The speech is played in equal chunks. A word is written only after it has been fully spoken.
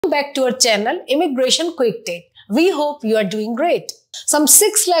Back to our channel, Immigration Quick Take. We hope you are doing great. Some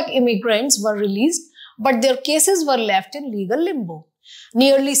 6 lakh immigrants were released, but their cases were left in legal limbo.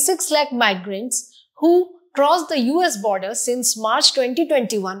 Nearly 6 lakh migrants who crossed the US border since March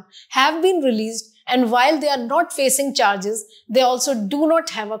 2021 have been released, and while they are not facing charges, they also do not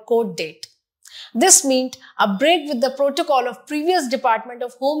have a court date. This meant a break with the protocol of previous Department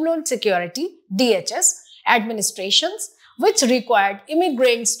of Homeland Security (DHS) administrations, which required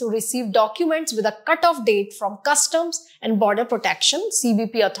immigrants to receive documents with a cut-off date from Customs and Border Protection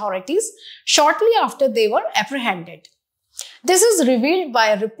 (CBP) authorities shortly after they were apprehended. This is revealed by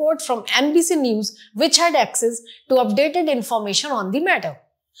a report from NBC News, which had access to updated information on the matter.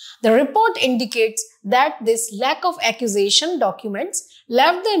 The report indicates that this lack of accusation documents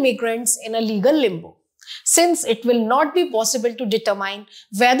left the immigrants in a legal limbo, since it will not be possible to determine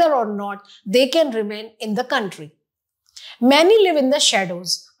whether or not they can remain in the country. Many live in the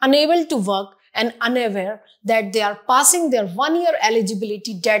shadows, unable to work and unaware that they are passing their 1-year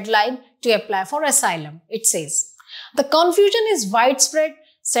eligibility deadline to apply for asylum, it says. The confusion is widespread,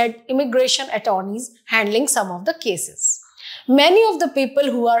 said immigration attorneys handling some of the cases. Many of the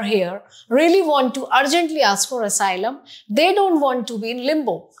people who are here really want to urgently ask for asylum. They don't want to be in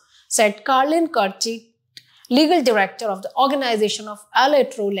limbo, said Carlin Kurchik, legal director of the organization of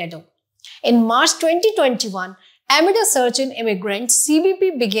Aletro Ledo. In March 2021, amid a surge in immigrants,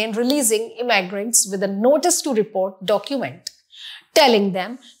 CBP began releasing immigrants with a notice to report document, telling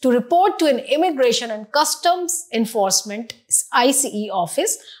them to report to an Immigration and Customs Enforcement (ICE)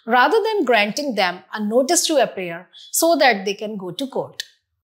 office rather than granting them a notice to appear so that they can go to court.